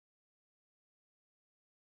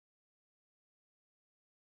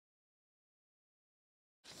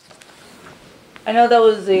I know that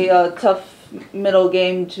was a tough middle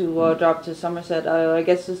game to drop to Somerset. I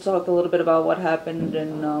guess just talk a little bit about what happened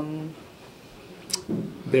and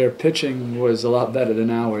Their pitching was a lot better than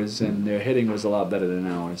ours, and their hitting was a lot better than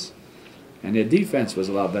ours. And their defense was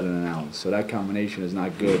a lot better than ours. So that combination is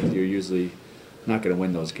not good. You're usually not going to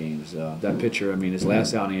win those games. That pitcher, I mean, his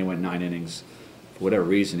last outing he went 9 innings. For whatever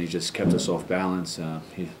reason, he just kept us off balance.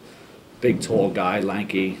 Big, tall guy,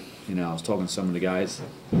 lanky. You know, I was talking to some of the guys.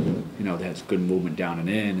 You know, that has good movement down and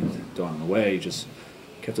in and throwing it away. He just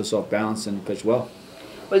kept us off balance and pitched well.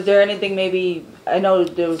 was there anything maybe, I know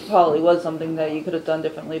there probably was something that you could have done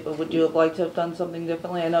differently, but would you have liked to have done something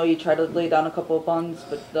differently? I know you tried to lay down a couple of bunts,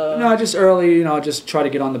 but... No, just early, you know, just try to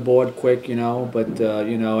get on the board quick, you know, but,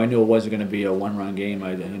 you know, I knew it wasn't going to be a one-run game.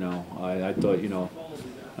 I thought, we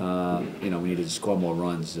needed to score more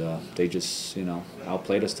runs. They just,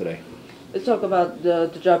 outplayed us today. Let's talk about the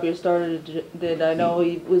job your starter did. I know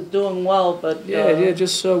he was doing well, but... Yeah,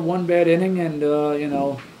 just one bad inning, and,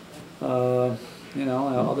 other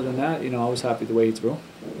than that, I was happy the way he threw.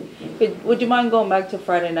 Would you mind going back to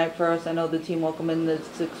Friday night for us? I know the team welcomed the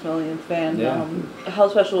 6 millionth fan. Yeah. How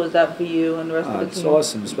special was that for you and the rest of the team? It's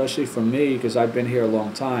awesome, especially for me, because I've been here a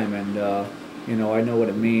long time, and I know what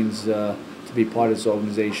it means to be part of this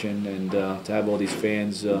organization, and to have all these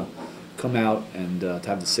fans come out, and to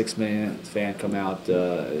have the 6 millionth fan come out.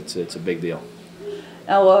 It's a big deal.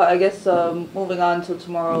 Now, I guess moving on to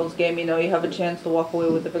tomorrow's game, you have a chance to walk away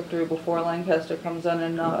with the victory before Lancaster comes in,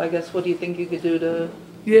 and I guess what do you think you could do to...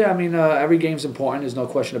 Yeah, I mean, every game's important, there's no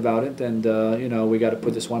question about it, and, we got to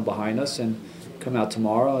put this one behind us and come out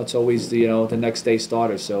tomorrow. It's always, the next day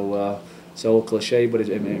starter, so cliche, but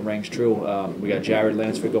it rings true. We got Jared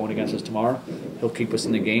Lansford going against us tomorrow. He'll keep us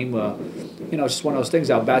in the game. It's just one of those things.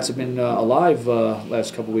 Our bats have been alive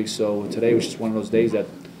last couple of weeks, so today was just one of those days that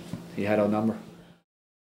he had our number.